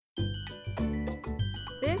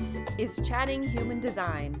This is Chatting Human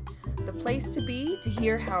Design, the place to be to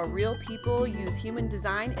hear how real people use human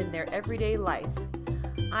design in their everyday life.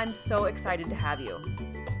 I'm so excited to have you.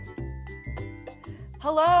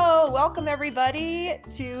 Hello, welcome everybody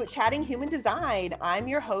to Chatting Human Design. I'm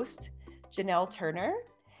your host, Janelle Turner,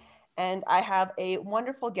 and I have a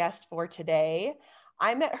wonderful guest for today.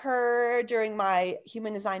 I met her during my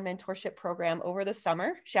human design mentorship program over the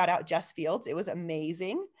summer. Shout out Jess Fields. It was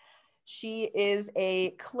amazing. She is a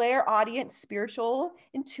clairaudient spiritual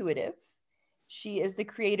intuitive. She is the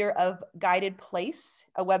creator of Guided Place,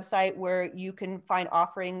 a website where you can find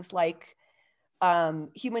offerings like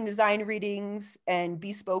human design readings and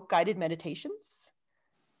bespoke guided meditations.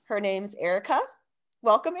 Her name's Erica.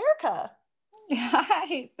 Welcome, Erica.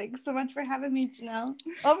 Hi, thanks so much for having me, Janelle.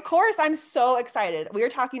 Of course, I'm so excited. We were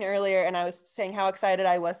talking earlier and I was saying how excited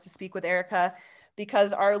I was to speak with Erica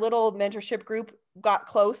because our little mentorship group got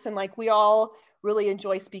close and like we all really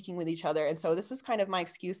enjoy speaking with each other. And so this is kind of my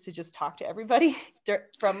excuse to just talk to everybody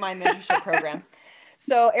from my mentorship program.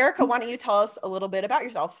 So Erica, why don't you tell us a little bit about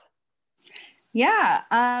yourself? Yeah,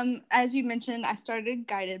 as you mentioned, I started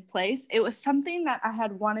Guided Place. It was something that I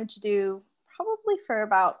had wanted to do probably for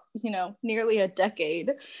about, nearly a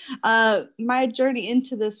decade. My journey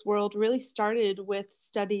into this world really started with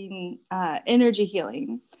studying energy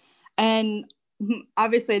healing. And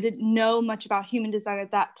obviously I didn't know much about human design at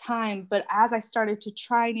that time, but as I started to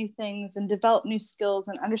try new things and develop new skills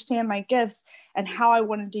and understand my gifts and how I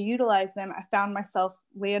wanted to utilize them, I found myself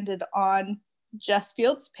landed on Jess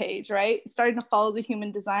Fields' page, right? Starting to follow the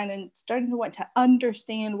human design and starting to want to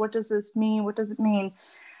understand, what does this mean? What does it mean?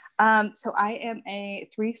 So I am a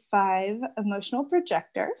 3/5 emotional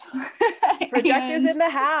projector. Projectors in the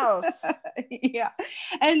house. Yeah.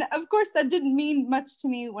 And of course that didn't mean much to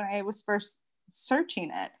me when I was first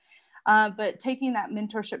searching it. But taking that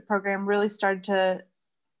mentorship program really started to,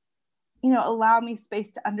 allow me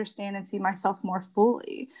space to understand and see myself more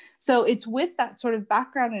fully. So it's with that sort of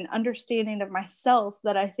background and understanding of myself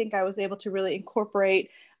that I think I was able to really incorporate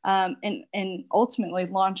and ultimately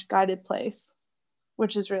launch Guided Place,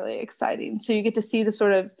 which is really exciting. So you get to see the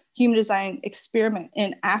sort of human design experiment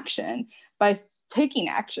in action by taking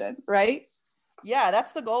action, right? Yeah,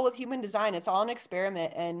 that's the goal with human design. It's all an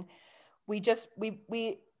experiment. And we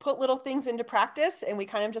put little things into practice and we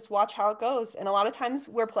kind of just watch how it goes. And a lot of times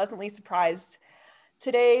we're pleasantly surprised.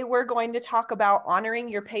 Today, we're going to talk about honoring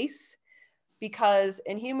your pace because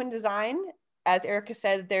in human design, as Erica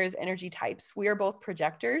said, there's energy types. We are both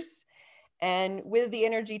projectors. And with the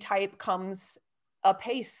energy type comes a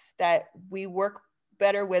pace that we work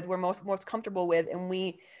better with, we're most comfortable with, and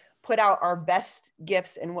we put out our best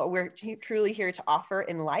gifts and what we're truly here to offer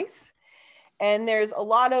in life. And there's a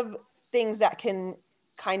lot of things that can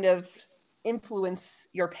kind of influence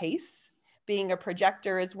your pace. Being a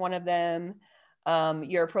projector is one of them.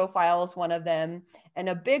 Your profile is one of them. And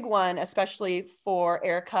a big one, especially for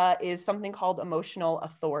Erica, is something called emotional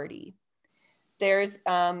authority. There's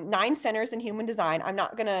 9 centers in human design. I'm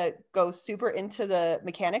not going to go super into the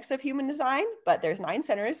mechanics of human design, but there's 9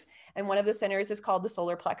 centers. And one of the centers is called the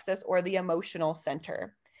solar plexus or the emotional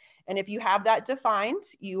center. And if you have that defined,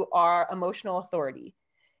 you are emotional authority.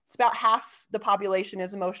 It's about half the population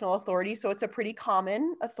is emotional authority. So it's a pretty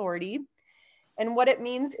common authority. And what it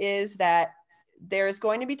means is that there's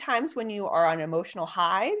going to be times when you are on an emotional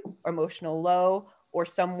high or emotional low or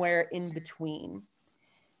somewhere in between.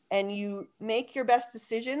 And you make your best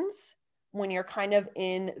decisions when you're kind of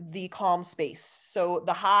in the calm space. So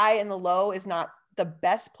the high and the low is not the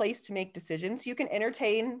best place to make decisions. You can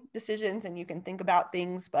entertain decisions and you can think about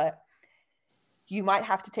things, but you might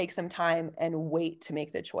have to take some time and wait to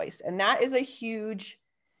make the choice. And that is a huge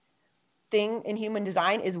thing in human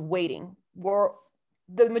design, is waiting.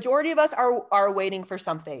 The majority of us are waiting for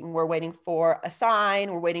something. We're waiting for a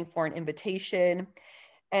sign, we're waiting for an invitation.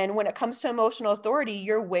 And when it comes to emotional authority,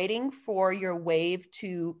 you're waiting for your wave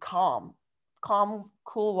to calm,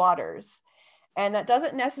 cool waters. And that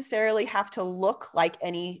doesn't necessarily have to look like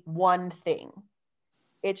any one thing.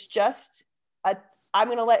 It's just I'm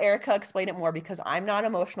going to let Erica explain it more because I'm not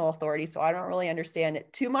emotional authority, so I don't really understand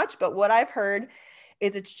it too much. But what I've heard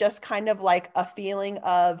is it's just kind of like a feeling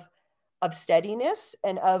of steadiness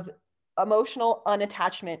and of emotional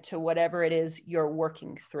unattachment to whatever it is you're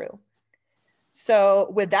working through. So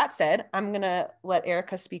with that said, I'm going to let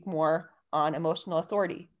Erica speak more on emotional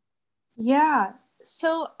authority. Yeah.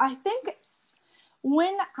 So I think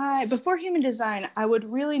Before human design, I would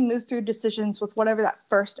really move through decisions with whatever that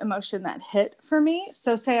first emotion that hit for me.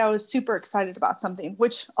 So say I was super excited about something,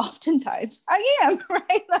 which oftentimes I am,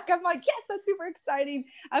 right? Like I'm like, yes, that's super exciting.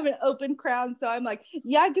 I have an open crown. So I'm like,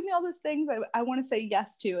 yeah, give me all those things. I want to say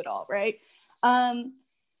yes to it all, right? Um,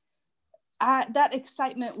 that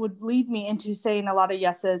excitement would lead me into saying a lot of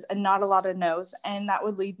yeses and not a lot of nos. And that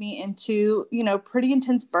would lead me into, pretty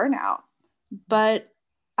intense burnout. But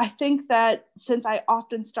I think that since I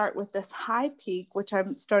often start with this high peak, which I'm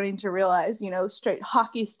starting to realize, straight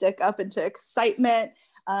hockey stick up into excitement,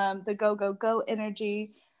 the go, go, go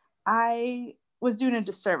energy, I was doing a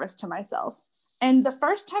disservice to myself. And the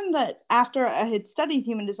first time that after I had studied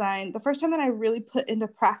human design, the first time that I really put into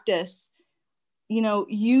practice,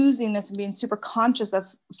 using this and being super conscious of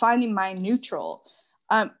finding my neutral,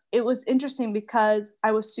 it was interesting because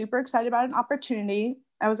I was super excited about an opportunity.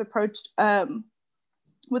 I was approached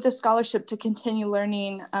with a scholarship to continue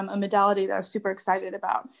learning a modality that I was super excited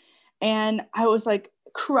about. And I was like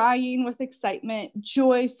crying with excitement,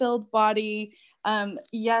 joy filled body.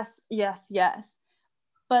 Yes, yes, yes.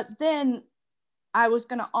 But then I was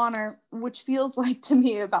going to honor, which feels like to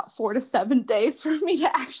me about 4 to 7 days for me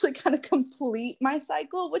to actually kind of complete my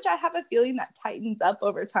cycle, which I have a feeling that tightens up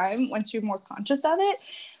over time once you're more conscious of it.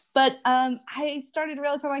 But I started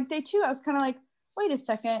realizing like day 2, I was kind of like, wait a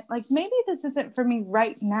second, like maybe this isn't for me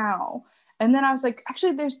right now. And then I was like,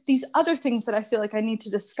 actually, there's these other things that I feel like I need to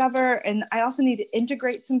discover. And I also need to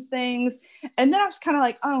integrate some things. And then I was kind of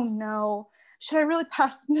like, oh no, should I really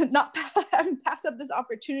not pass up this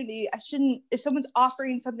opportunity? I shouldn't. If someone's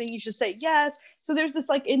offering something, you should say yes. So there's this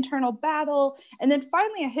like internal battle. And then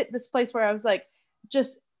finally I hit this place where I was like,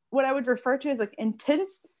 just what I would refer to as like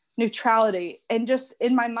intense neutrality. And just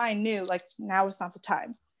in my mind knew like, now is not the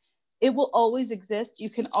time. It will always exist. You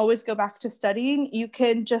can always go back to studying. You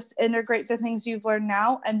can just integrate the things you've learned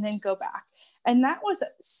now and then go back. And that was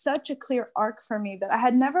such a clear arc for me that I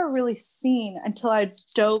had never really seen until I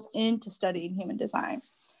dove into studying human design.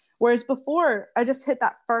 Whereas before, I just hit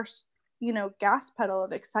that first, gas pedal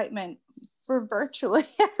of excitement for virtually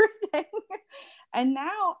everything. And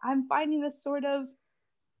now I'm finding this sort of,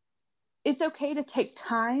 it's okay to take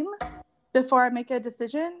time before I make a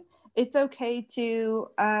decision. It's okay to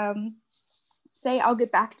say, I'll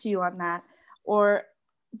get back to you on that. Or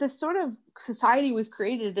this sort of society we've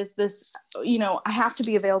created is this, I have to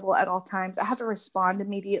be available at all times. I have to respond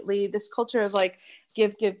immediately. This culture of like,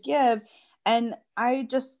 give, give, give. And I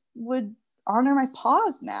just would honor my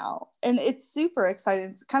pause now. And it's super exciting.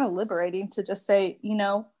 It's kind of liberating to just say,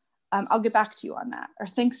 I'll get back to you on that. Or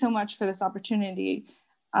thanks so much for this opportunity.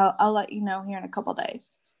 I'll let you know here in a couple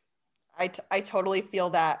days. I totally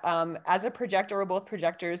feel that. As a projector, we're both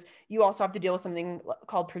projectors. You also have to deal with something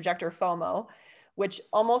called projector FOMO, which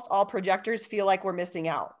almost all projectors feel like we're missing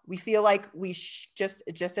out. We feel like we just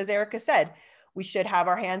as Erica said, we should have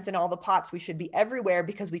our hands in all the pots. We should be everywhere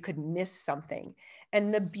because we could miss something.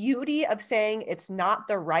 And the beauty of saying it's not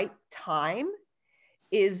the right time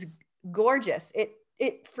is gorgeous.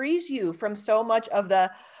 It frees you from so much of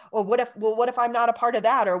the, what if I'm not a part of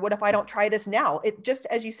that? Or what if I don't try this now? It just,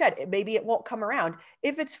 as you said, maybe it won't come around.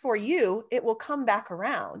 If it's for you, it will come back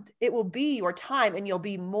around. It will be your time and you'll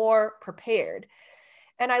be more prepared.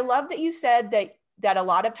 And I love that you said that a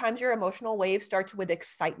lot of times your emotional wave starts with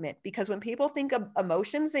excitement, because when people think of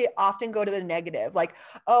emotions, they often go to the negative, like,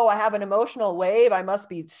 oh, I have an emotional wave, I must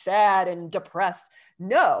be sad and depressed.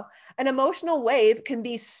 No, an emotional wave can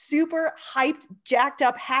be super hyped, jacked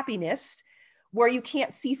up happiness where you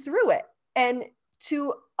can't see through it. And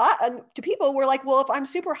to people, we're like, well, if I'm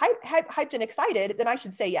super hyped and excited, then I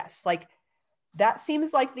should say yes. Like that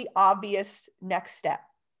seems like the obvious next step.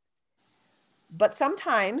 But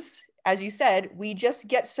sometimes, as you said, we just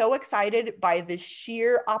get so excited by the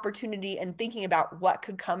sheer opportunity and thinking about what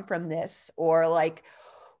could come from this, or like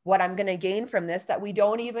what I'm going to gain from this, that we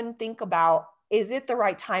don't even think about, is it the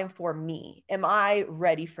right time for me? Am I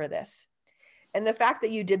ready for this? And the fact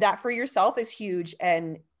that you did that for yourself is huge,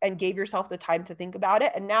 and gave yourself the time to think about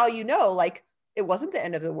it. And now, like it wasn't the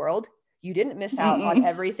end of the world. You didn't miss out on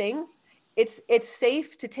everything. It's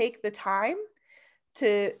safe to take the time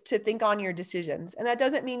to think on your decisions. And that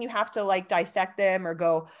doesn't mean you have to like dissect them or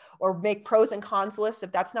go or make pros and cons lists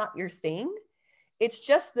if that's not your thing. It's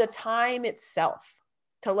just the time itself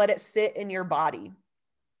to let it sit in your body.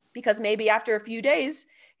 Because maybe after a few days,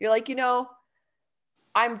 you're like,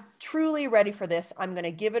 I'm truly ready for this. I'm going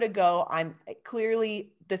to give it a go. I'm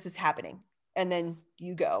clearly, this is happening. And then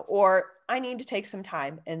you go. Or I need to take some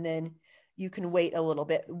time, and then you can wait a little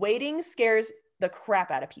bit. Waiting scares the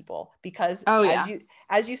crap out of people because Oh, yeah.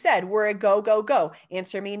 as you said, we're a go, go, go.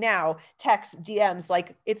 Answer me now, text, DMs.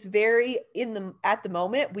 Like it's very at the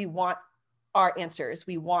moment, we want our answers.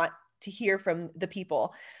 We want to hear from the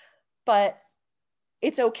people, but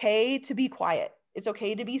it's okay to be quiet. It's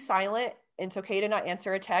okay to be silent. It's okay to not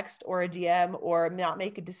answer a text or a DM or not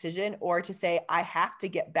make a decision or to say, I have to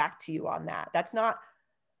get back to you on that. That's not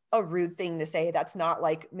a rude thing to say. That's not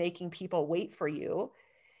like making people wait for you.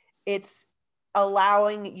 It's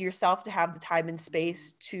allowing yourself to have the time and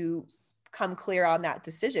space to come clear on that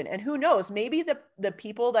decision. And who knows, maybe the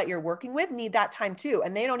people that you're working with need that time too,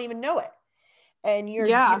 and they don't even know it. And you're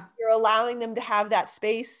allowing them to have that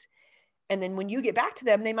space. And then when you get back to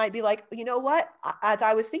them, they might be like, you know what, as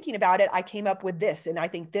I was thinking about it, I came up with this, and I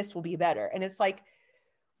think this will be better. And it's like,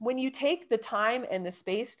 when you take the time and the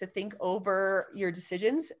space to think over your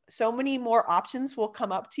decisions, so many more options will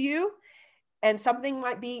come up to you, and something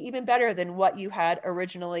might be even better than what you had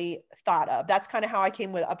originally thought of. That's kind of how I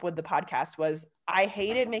came up with the podcast. Was I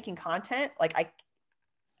hated making content. Like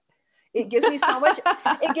it gives me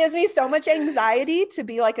so much anxiety to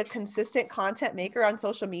be like a consistent content maker on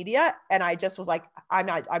social media. And I just was like, I'm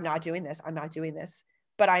not doing this. I'm not doing this,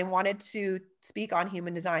 but I wanted to speak on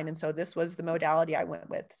human design. And so this was the modality I went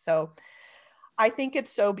with. So I think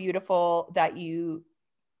it's so beautiful that you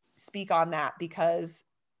speak on that, because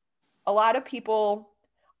a lot of people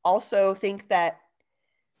also think that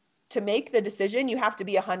to make the decision, you have to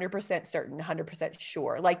be 100% certain, 100%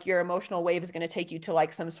 sure. Like your emotional wave is going to take you to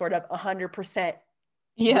like some sort of 100%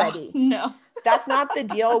 ready. No, that's not the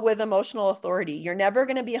deal with emotional authority. You're never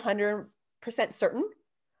going to be 100% certain.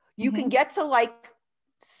 You can get to like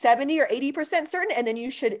 70 or 80% certain. And then you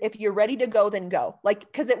should, if you're ready to go, then go.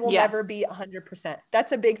 Like, cause it will never be 100%.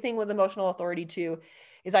 That's a big thing with emotional authority too,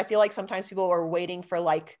 is I feel like sometimes people are waiting for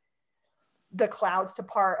like the clouds to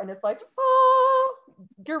part, and it's like, oh,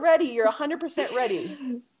 you're ready. You're 100%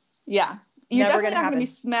 ready. Yeah. You're Never definitely not going to be happen.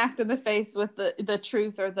 smacked in the face with the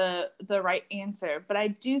truth or the right answer. But I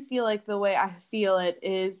do feel like the way I feel it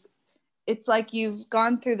is, it's like you've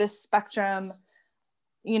gone through this spectrum.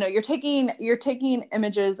 You know, you're taking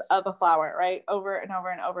images of a flower, right? Over and over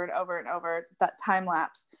and over and over and over, that time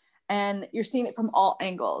lapse. And you're seeing it from all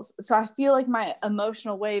angles. So I feel like my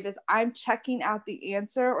emotional wave is I'm checking out the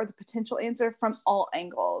answer or the potential answer from all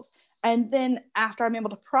angles. And then after I'm able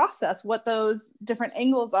to process what those different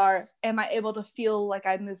angles are, am I able to feel like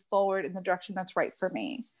I move forward in the direction that's right for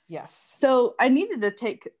me? Yes. So I needed to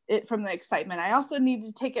take it from the excitement. I also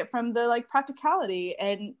needed to take it from the like practicality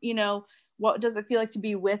and, you know, what does it feel like to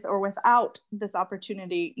be with or without this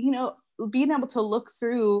opportunity? You know, being able to look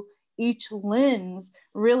through each lens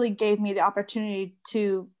really gave me the opportunity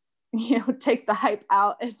to, you know, take the hype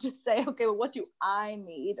out and just say, okay, well, what do I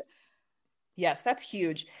need? Yes, that's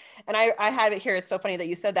huge. And I have it here. It's so funny that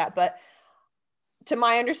you said that, but to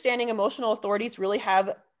my understanding, emotional authorities really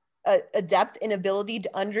have a depth and ability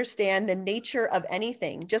to understand the nature of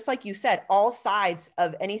anything. Just like you said, all sides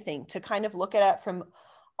of anything, to kind of look at it from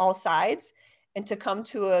all sides and to come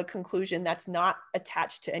to a conclusion that's not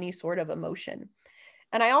attached to any sort of emotion.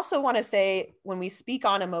 And I also want to say, when we speak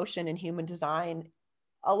on emotion in human design,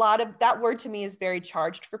 a lot of that word to me is very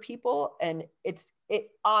charged for people, and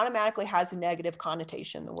it automatically has a negative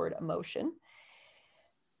connotation, the word emotion.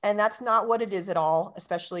 And that's not what it is at all,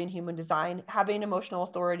 especially in human design. Having emotional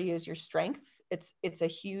authority is your strength. It's a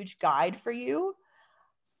huge guide for you.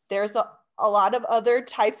 There's a lot of other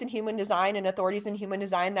types in human design and authorities in human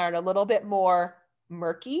design that are a little bit more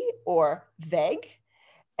murky or vague.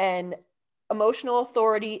 And emotional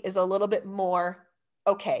authority is a little bit more,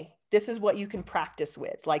 okay, this is what you can practice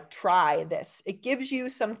with, like try this. It gives you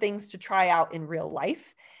some things to try out in real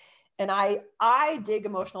life. And I dig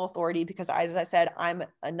emotional authority because, as I said, I'm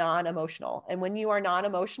a non-emotional. And when you are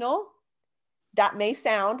non-emotional, that may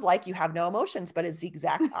sound like you have no emotions, but it's the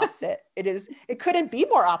exact opposite. It couldn't be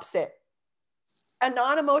more opposite. A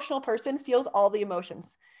non-emotional person feels all the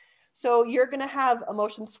emotions. So you're going to have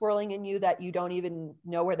emotions swirling in you that you don't even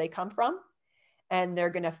know where they come from. And they're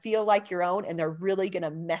going to feel like your own, and they're really going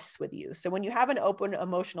to mess with you. So when you have an open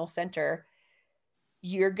emotional center,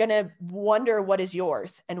 you're going to wonder what is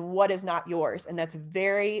yours and what is not yours. And that's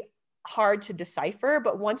very hard to decipher.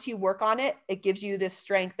 But once you work on it, it gives you this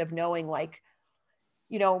strength of knowing, like,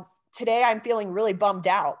 you know, today I'm feeling really bummed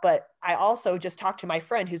out, but I also just talked to my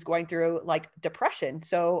friend who's going through like depression.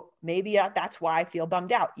 So maybe that's why I feel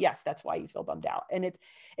bummed out. Yes, that's why you feel bummed out. And it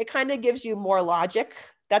kind of gives you more logic.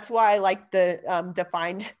 That's why I like the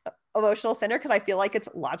defined emotional center, because I feel like it's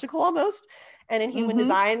logical almost. And in human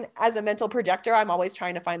design, as a mental projector, I'm always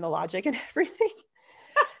trying to find the logic in everything.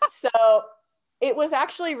 So it was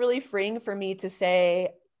actually really freeing for me to say,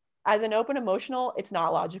 as an open emotional, it's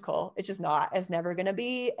not logical. It's just not. It's never going to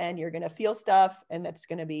be. And you're going to feel stuff, and that's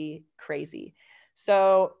going to be crazy.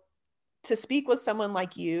 So to speak with someone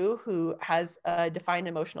like you who has a defined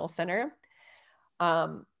emotional center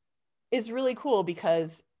is really cool,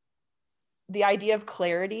 because the idea of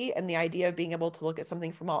clarity and the idea of being able to look at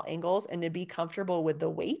something from all angles and to be comfortable with the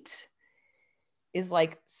weight is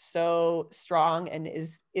like so strong, and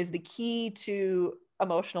is the key to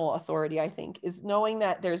emotional authority, I think, is knowing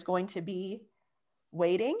that there's going to be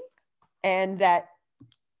waiting, and that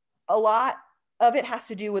a lot of it has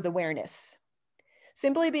to do with awareness.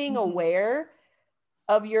 Simply being aware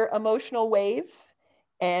of your emotional wave,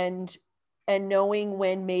 and knowing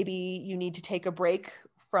when maybe you need to take a break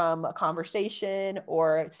from a conversation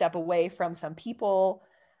or step away from some people.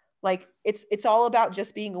 Like it's all about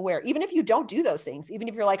just being aware. Even if you don't do those things, even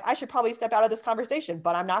if you're like, I should probably step out of this conversation,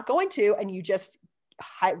 but I'm not going to, and you just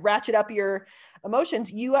ratchet up your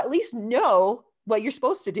emotions, you at least know what you're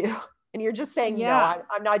supposed to do. And you're just saying, no,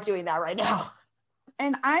 I'm not doing that right now.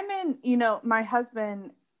 And I'm in, you know, my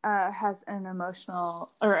husband has an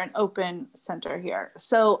emotional or an open center here.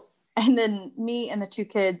 So, and then me and the two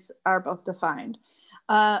kids are both defined,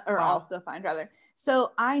 all defined rather.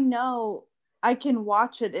 So I know I can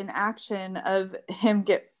watch it in action of him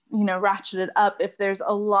get, you know, ratcheted up if there's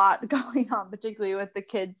a lot going on, particularly with the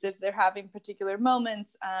kids, if they're having particular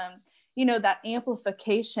moments, you know, that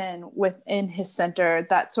amplification within his center,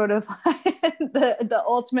 that sort of the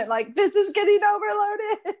ultimate, like, this is getting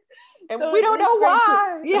overloaded. And so we don't know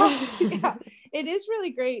why. Yeah. It is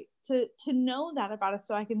really great to know that about us.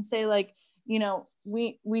 So I can say, like, you know,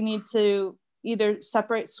 we need to either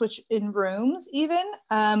switch in rooms even,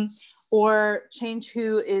 or change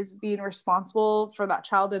who is being responsible for that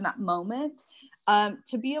child in that moment,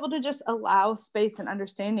 to be able to just allow space and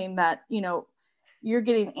understanding that, you know, you're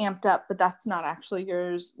getting amped up, but that's not actually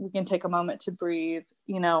yours. We can take a moment to breathe,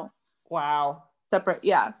 you know. Wow. Separate.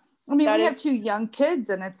 Yeah. I mean, we have two young kids,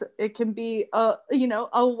 and it can be you know,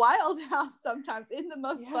 a wild house sometimes, in the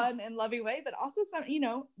most fun and loving way, but also some, you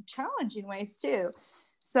know, challenging ways too.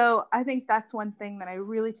 So I think that's one thing that I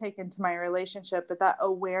really take into my relationship, but that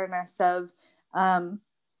awareness of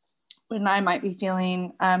when I might be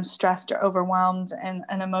feeling stressed or overwhelmed, and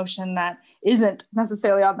an emotion that isn't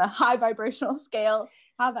necessarily on the high vibrational scale,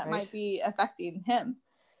 how that might be affecting him.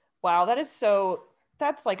 Wow,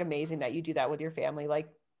 that's like amazing that you do that with your family. Like,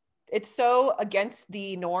 it's so against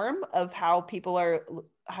the norm of how people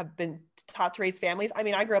have been taught to raise families. I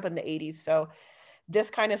mean, I grew up in the 80s, so this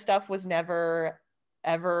kind of stuff was never,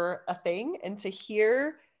 ever a thing. And to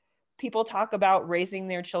hear people talk about raising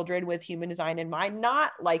their children with human design in mind,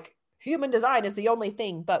 not like human design is the only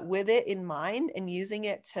thing, but with it in mind and using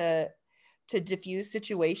it to diffuse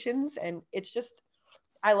situations. And it's just,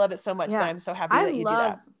 I love it so much that I'm so happy that you do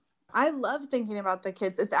that. I love thinking about the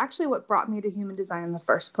kids. It's actually what brought me to human design in the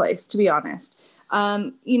first place, to be honest.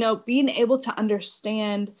 You know, being able to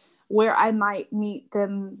understand where I might meet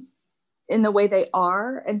them in the way they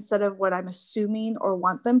are, instead of what I'm assuming or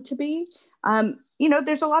want them to be. You know,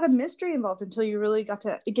 there's a lot of mystery involved until you really get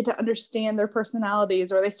to understand their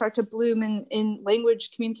personalities, or they start to bloom in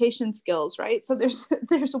language communication skills, right? So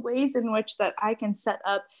there's ways in which that I can set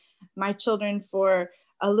up my children for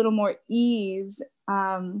a little more ease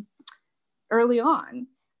early on.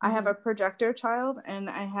 I have a projector child, and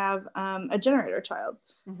I have a generator child.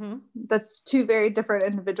 The two very different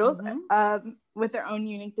individuals with their own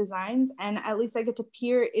unique designs. And at least I get to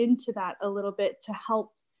peer into that a little bit to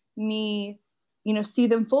help me, you know, see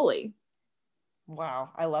them fully. Wow.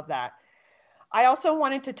 I love that. I also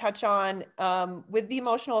wanted to touch on with the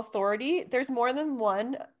emotional authority, there's more than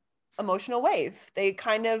one emotional wave. They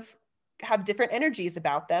kind of have different energies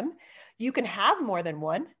about them. You can have more than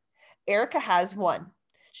one. Erica has one.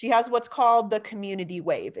 She has what's called the community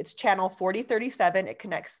wave. It's channel 4037. It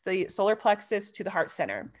connects the solar plexus to the heart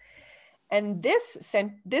center. And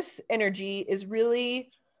this energy is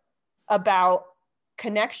really about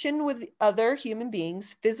connection with other human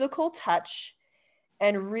beings, physical touch,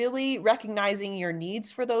 and really recognizing your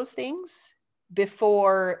needs for those things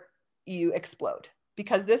before you explode.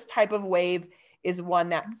 Because this type of wave is one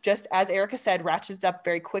that, just as Erica said, ratchets up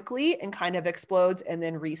very quickly and kind of explodes and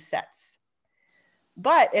then resets.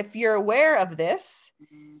 But if you're aware of this,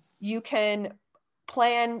 you can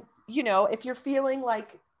plan, you know, if you're feeling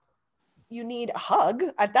like you need a hug,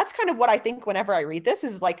 that's kind of what I think whenever I read this,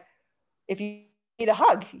 is like, if you need a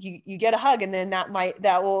hug, you get a hug, and then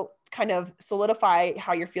that will kind of solidify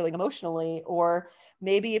how you're feeling emotionally. Or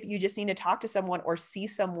maybe if you just need to talk to someone or see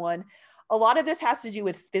someone, a lot of this has to do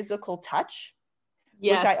with physical touch.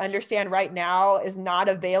 which I Yes. understand right now is not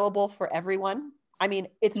available for everyone. I mean,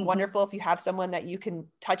 it's wonderful if you have someone that you can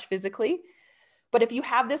touch physically, but if you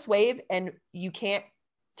have this wave and you can't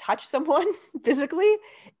touch someone physically,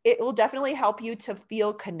 it will definitely help you to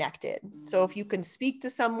feel connected. So if you can speak to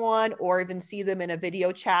someone or even see them in a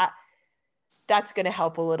video chat, that's going to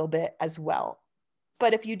help a little bit as well.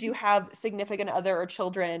 But if you do have significant other or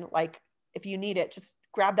children, like if you need it, just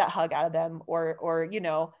grab that hug out of them, or you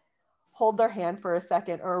know, hold their hand for a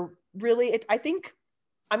second, or really, I think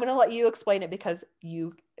I'm going to let you explain it because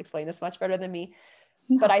you explain this much better than me.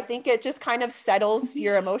 No. But I think it just kind of settles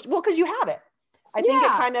your emotion. Well, because you have it. I think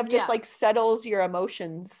it kind of just like settles your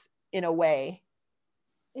emotions in a way.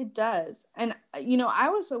 It does. And, you know, I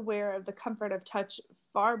was aware of the comfort of touch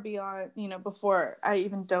far beyond, you know, before I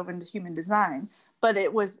even dove into human design. But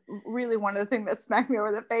it was really one of the things that smacked me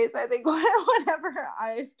over the face. I think whenever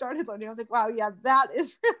I started learning, I was like, wow, yeah, that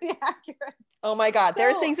is really accurate. Oh my God.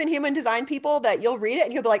 There's things in human design, people, that you'll read it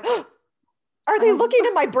and you'll be like, oh, are they looking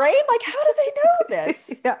in my brain? Like, how do they know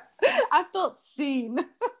this? Yeah, I felt seen.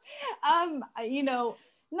 You know,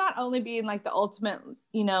 not only being like the ultimate,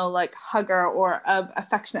 you know, like hugger or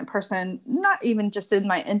affectionate person, not even just in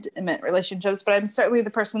my intimate relationships, but I'm certainly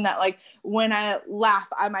the person that, like, when I laugh,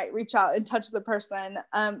 I might reach out and touch the person.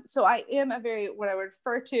 So I am a very, what I would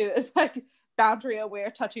refer to as like boundary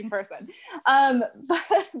aware touching person.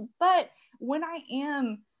 But when I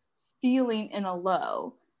am feeling in a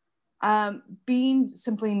low, being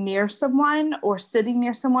simply near someone or sitting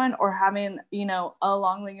near someone or having, you know, a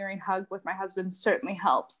long lingering hug with my husband certainly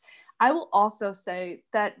helps. I will also say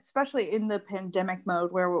that, especially in the pandemic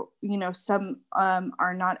mode where, you know, some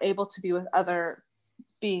are not able to be with other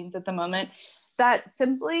beings at the moment, that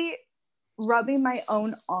simply rubbing my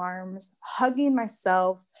own arms, hugging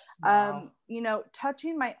myself, Wow. you know,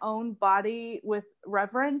 touching my own body with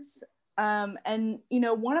reverence. And, you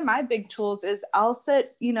know, one of my big tools is I'll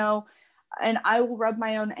sit, you know, and I will rub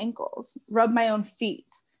my own ankles, rub my own feet.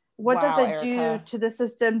 What does it do to the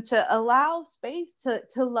system to allow space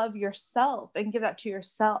to love yourself and give that to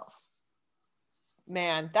yourself?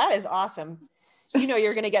 Man, that is awesome. You know,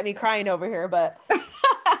 you're going to get me crying over here, but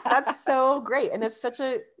that's so great. And it's such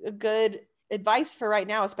a good advice for right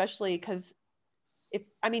now, especially because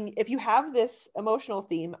if you have this emotional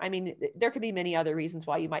theme, I mean, there could be many other reasons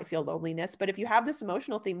why you might feel loneliness, but if you have this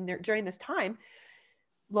emotional theme during this time,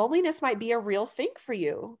 loneliness might be a real thing for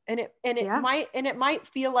you. And it might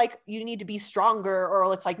feel like you need to be stronger,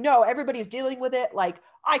 or it's like, no, everybody's dealing with it. Like,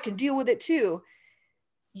 I can deal with it too.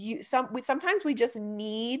 Sometimes we just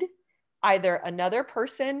need either another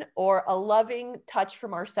person or a loving touch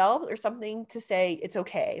from ourselves or something to say, it's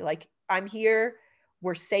okay. Like, I'm here,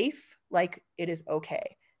 we're safe. Like, it is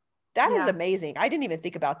okay. That is amazing. I didn't even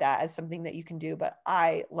think about that as something that you can do, but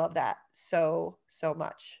I love that so, so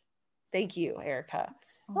much. Thank you, Erica.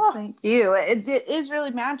 Oh, thank you. It is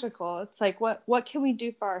really magical. It's like, what can we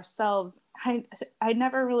do for ourselves? I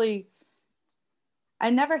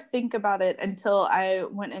never think about it until I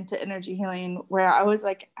went into energy healing, where I was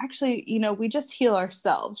like, actually, you know, we just heal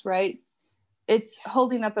ourselves, right? It's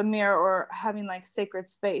holding up a mirror or having like sacred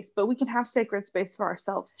space, but we can have sacred space for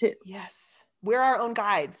ourselves too. Yes. We're our own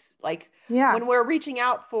guides. Like, when we're reaching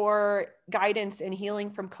out for guidance and healing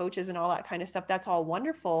from coaches and all that kind of stuff, that's all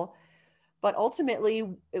wonderful. But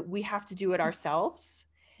ultimately, we have to do it ourselves.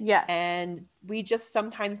 Yes. And we just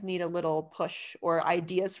sometimes need a little push or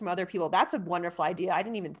ideas from other people. That's a wonderful idea. I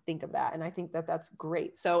didn't even think of that. And I think that that's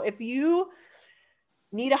great. So if you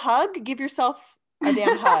need a hug, give yourself a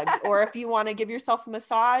damn hug. Or if you want to give yourself a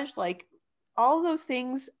massage, like, all of those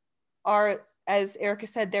things are, as Erica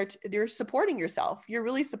said, they're supporting yourself. You're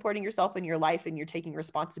really supporting yourself in your life, and you're taking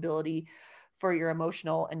responsibility for your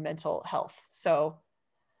emotional and mental health. So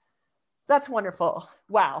that's wonderful.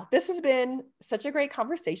 Wow. This has been such a great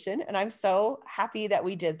conversation, and I'm so happy that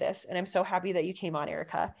we did this. And I'm so happy that you came on,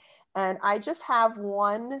 Erica. And I just have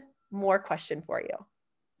one more question for you.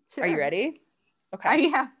 Sure. Are you ready? Okay.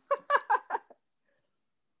 Yeah.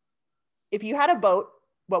 If you had a boat,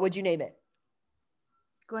 what would you name it?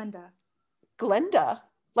 Glenda. Glenda?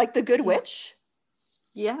 Like the Good Witch?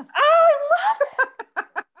 Yes. Oh, I love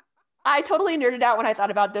it. I totally nerded out when I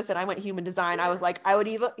thought about this, and I went human design. I was like, I would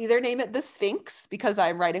either name it the Sphinx, because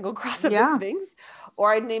I'm riding across of the Sphinx,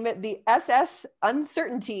 or I'd name it the SS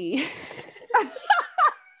Uncertainty.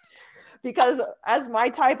 Because as my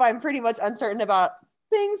type, I'm pretty much uncertain about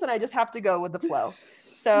things, and I just have to go with the flow.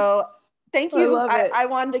 So thank you. I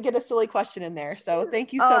wanted to get a silly question in there. So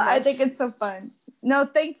thank you so much. I think it's so fun. No,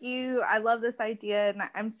 thank you. I love this idea, and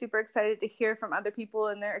I'm super excited to hear from other people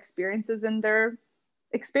and their experiences and their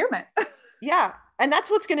experiment. Yeah. And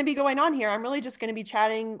that's what's going to be going on here. I'm really just going to be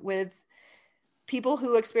chatting with people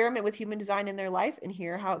who experiment with human design in their life and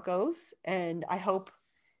hear how it goes. And I hope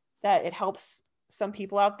that it helps some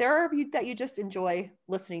people out there, or that you just enjoy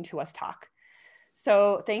listening to us talk.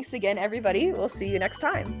 So thanks again, everybody. We'll see you next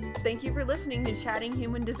time. Thank you for listening to Chatting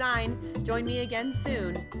Human Design. Join me again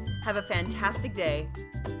soon. Have a fantastic day.